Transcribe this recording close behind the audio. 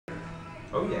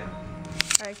Oh yeah.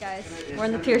 Alright guys, we're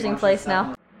in the piercing place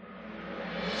now.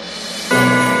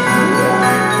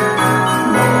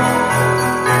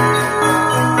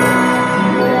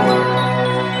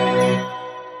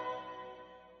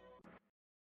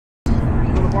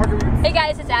 Hey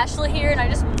guys, it's Ashley here, and I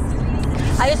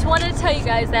just wanted to tell you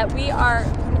guys that we are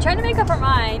trying to make up our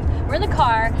mind. We're in the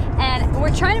car, and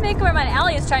we're trying to make up our mind.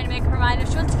 Allie is trying to make up her mind if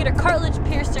she wants to get her cartilage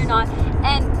pierced or not.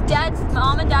 And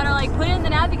Mom and Dad are like, put it in the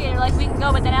navigator, like we can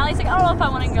go. But then Allie's like, I don't know if I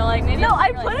want to go. Like maybe. No,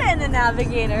 I put it in the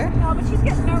navigator. No, but she's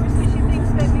getting nervous because she thinks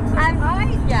that because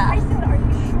I said, are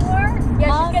you sure? Yeah,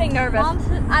 Mom, she's getting nervous.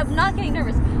 I'm not getting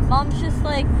nervous. Mom's just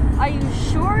like, are you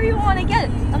sure you want to get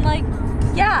it? I'm like,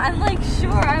 yeah, I'm like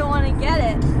sure I want to get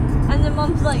it. And then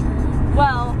Mom's like,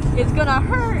 well, it's gonna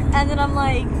hurt. And then I'm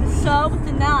like, so? But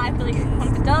then now I feel like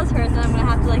if it does hurt, then I'm gonna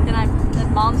have to like,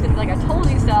 then Mom's gonna be like, I told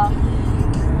you so.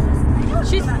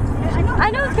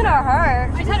 I know it's gonna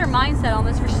hurt. She's had her mindset on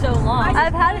this for so long.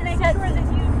 I've had it set. Sure that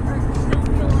you are still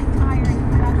feeling tired.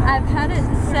 I've had it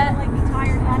set. Like be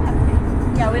tired, not have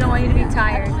pain. Yeah, we don't want you to be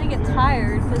tired. I don't want to get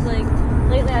tired because like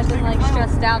lately I've been like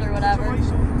stressed out or whatever.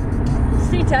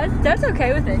 See, Dad's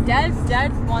okay with it. Dad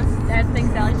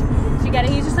thinks Allie should get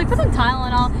it. He's just like, put some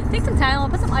Tylenol, take some Tylenol,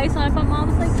 put some ice on it. But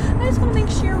Mom's like, I just want to make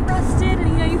sure you're rested and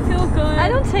you know you feel good. I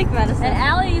don't take medicine. And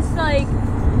Allie's like,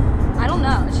 I don't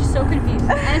know. She's so confused,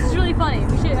 and it's really funny.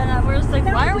 We're just like,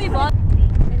 why are we blocking?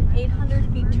 And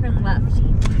 800 feet turn left.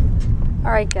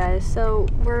 All right, guys. So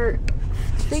we're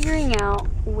figuring out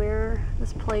where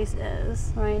this place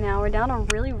is right now. We're down a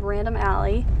really random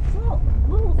alley.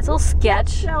 It's a little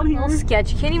sketch. A little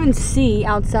sketch. You can't even see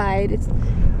outside. It's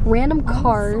random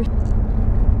cars.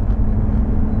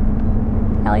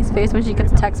 Allie's face when she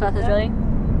gets a text message. Really?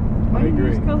 I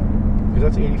agree. Because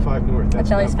that's 85 north.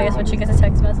 That's Ellie's face when she gets a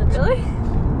text message. Really?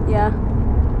 Yeah.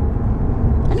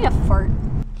 I need a fart.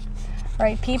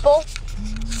 Alright, people.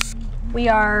 We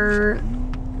are...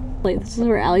 Wait, this is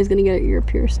where Allie's gonna get her ear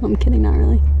pierced. No, I'm kidding, not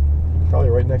really. Probably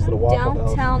right next to the Waffle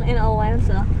House. Downtown in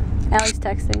Atlanta. Allie's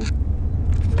texting.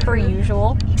 Per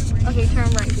usual. Okay, turn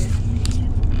right here.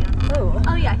 Oh.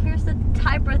 Oh yeah, here's the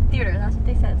Tyra Theater. That's what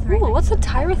they said. It's right. Ooh, what's the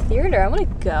Tyra Theater? I wanna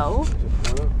go.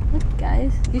 Look,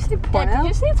 guys. Did you say porno? Dad, did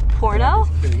you say it's porno?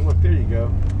 Yeah, look, there you go.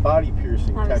 Body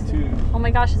piercing, tattoos. Oh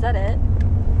my gosh, is that it?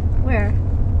 Where?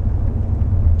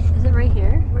 Is it right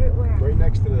here? Where? Right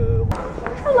next to the...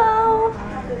 Hello!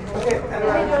 Okay,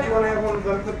 and do you want to have one of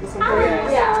the...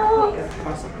 Hi! Yeah.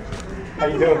 Awesome. How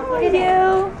you doing? How are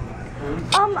you?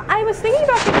 I was thinking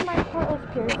about getting my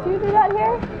cartilage pierced. Do you do that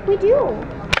here? We do.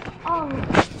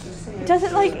 Does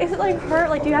it like, is it like hurt?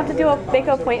 Like, do you have to do a big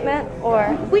appointment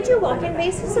or? We do walk-in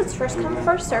basis. It's first come,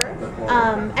 first serve.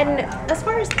 And as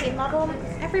far as pain level,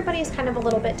 everybody's kind of a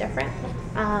little bit different.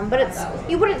 But it's,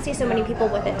 you wouldn't see so many people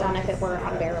with it done if it were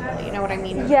unbearable. You know what I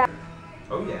mean? Yeah.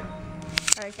 Oh yeah.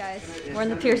 All right, guys, we're in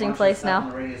the piercing place now.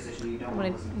 I'm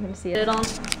gonna see it on.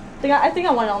 I think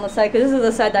I want it on the side because this is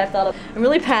the side that I thought of. I'm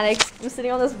really panicked. I'm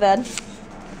sitting on this bed.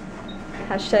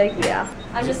 Hashtag yeah.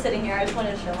 I'm just sitting here. I just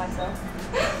wanted to show myself.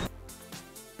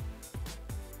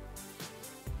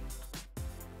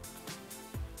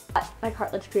 My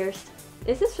cartilage pierced.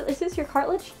 Is this your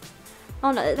cartilage?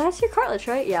 Oh no, that's your cartilage,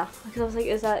 right? Yeah. Because I was like,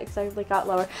 is that because I like got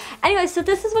lower? Anyway, so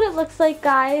this is what it looks like,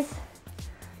 guys.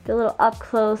 Get a little up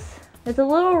close. It's a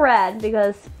little red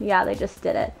because yeah, they just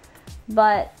did it.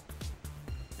 But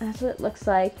that's what it looks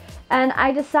like. And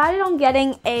I decided on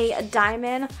getting a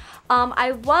diamond.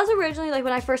 I was originally, like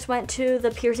when I first went to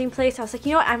the piercing place, I was like,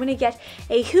 you know what, I'm gonna get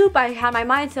a hoop. I had my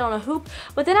mind set on a hoop.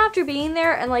 But then after being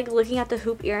there and like looking at the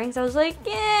hoop earrings, I was like,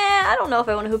 yeah, I don't know if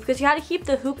I want a hoop because you had to keep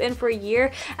the hoop in for a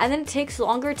year and then it takes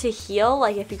longer to heal.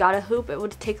 Like if you got a hoop, it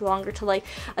would take longer to like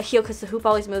heal because the hoop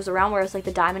always moves around, whereas like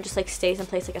the diamond just like stays in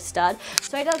place like a stud.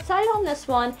 So I decided on this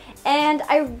one and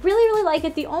I really like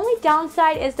it. The only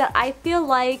downside is that I feel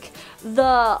like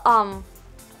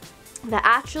the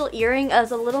actual earring is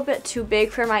a little bit too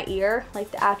big for my ear. Like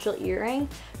the actual earring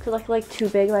could look like too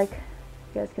big, like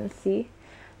you guys can see.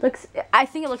 I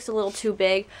think it looks a little too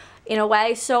big in a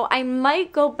way. So I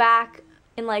might go back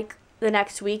in like the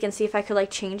next week and see if I could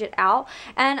like change it out.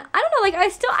 And I don't know, like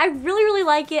I really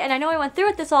like it. And I know I went through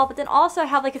with this all, but then also I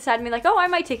have like a side of me like, oh, I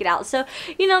might take it out. So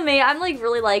you know me, I'm like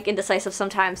really like indecisive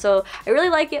sometimes. So I really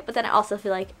like it, but then I also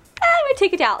feel like I would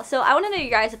take it out. So I want to know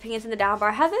your guys' opinions in the down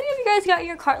bar. Have any of you guys got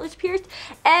your cartilage pierced?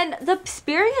 And the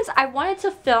experience, I wanted to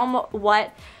film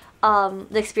what the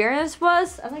experience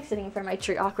was. I'm like sitting in front of my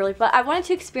tree awkwardly, but I wanted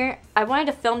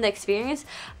to film the experience,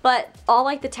 but all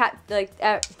like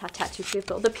not tattoo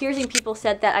people, the piercing people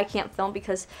said that I can't film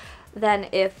because then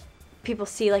if people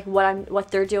see like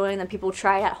what they're doing, and then people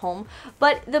try it at home.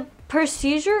 But the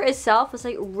procedure itself was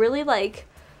like really like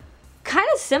kind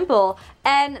of simple,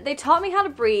 and they taught me how to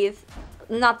breathe.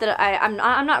 Not that I'm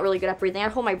not really good at breathing. I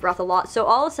hold my breath a lot. So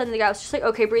all of a sudden the guy was just like,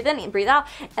 okay, breathe in and breathe out.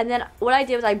 And then what I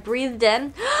did was I breathed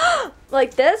in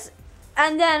like this,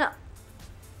 and then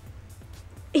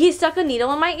he stuck a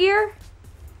needle in my ear,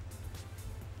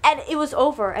 and it was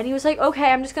over. And he was like,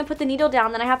 okay, I'm just gonna put the needle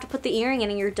down, then I have to put the earring in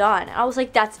and you're done. And I was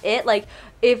like, that's it? Like,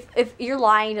 if you're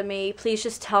lying to me, please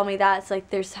just tell me that. It's like,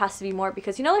 there has to be more,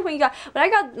 because you know, like when I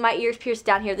got my ears pierced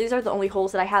down here, these are the only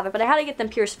holes that I have, but I had to get them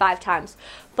pierced 5 times.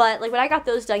 But like when I got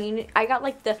those done, I got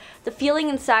like the feeling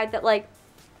inside that like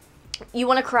you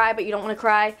want to cry but you don't want to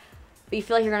cry, but you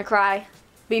feel like you're gonna cry,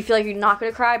 but you feel like you're not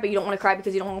gonna cry, but you don't want to cry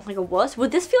because you don't want to look like a wuss.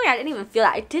 With this feeling, I didn't even feel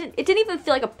that. It didn't even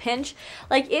feel like a pinch.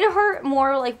 Like, it hurt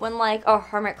more like when like a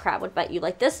hermit crab would bite you.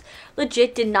 Like, this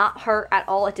legit did not hurt at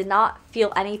all. It did not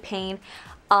feel any pain.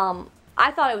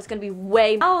 I thought it was gonna be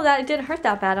that it didn't hurt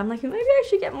that bad. I'm like, maybe I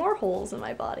should get more holes in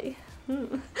my body.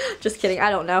 Just kidding. I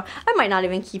don't know. I might not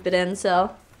even keep it in.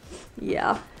 So,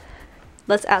 yeah.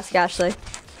 Let's ask Ashley.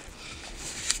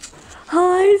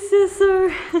 Hi,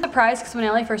 sister. I'm surprised because when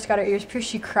Allie first got her ears pierced,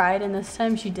 she cried, and this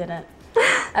time she didn't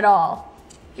at all.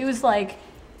 It was like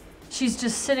she's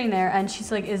just sitting there, and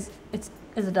she's like, "Is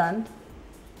it done?"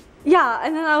 Yeah,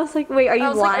 and then I was like, "Wait, are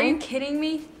you lying? Like, are you kidding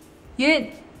me? You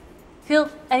didn't feel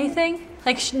anything?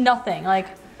 Like nothing? Like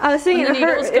I was thinking when the it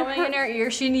hurt. needle's going in her ear,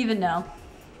 she didn't even know."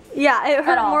 Yeah, it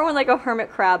hurt more when like a hermit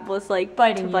crab was like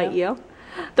biting to bite you.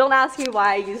 Don't ask me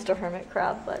why I used a hermit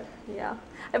crab, but yeah.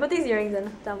 I put these earrings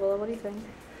in down below. What do you think?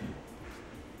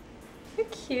 They're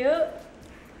cute.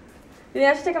 Do you think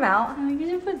I should take them out? Oh, you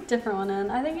should put a different one in.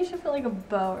 I think you should put like a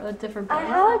bow or a different bow. I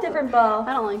have a different bow.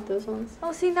 I don't like those ones.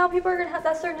 Oh, see, now people are gonna have,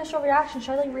 that's their initial reaction.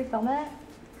 Should I like refilm it?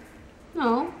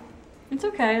 No. It's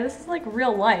okay. This is like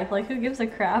real life. Like, who gives a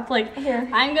crap? Like, here.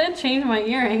 I'm gonna change my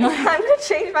earring. Like, I'm gonna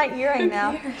change my earring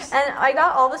now. And I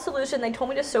got all the solution. They told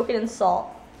me to soak it in salt.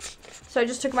 So I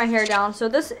just took my hair down. So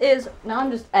this is, now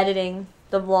I'm just editing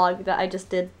the vlog that I just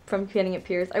did from getting it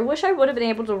pierced. I wish I would have been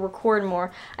able to record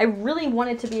more. I really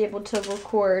wanted to be able to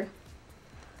record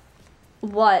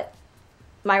what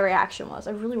my reaction was.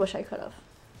 I really wish I could have.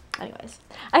 Anyways,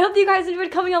 I hope that you guys enjoyed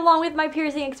coming along with my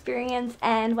piercing experience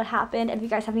and what happened. And if you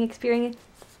guys have any experience,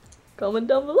 comment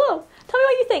down below. Tell me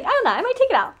what you think. I don't know. I might take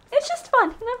it out. It's just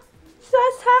fun, you know? So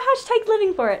that's hashtag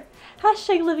living for it.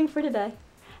 Hashtag living for today.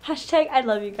 Hashtag I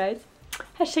love you guys.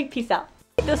 Hashtag peace out.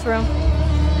 This room.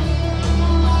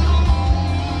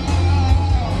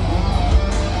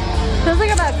 Feels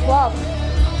like I'm at a club.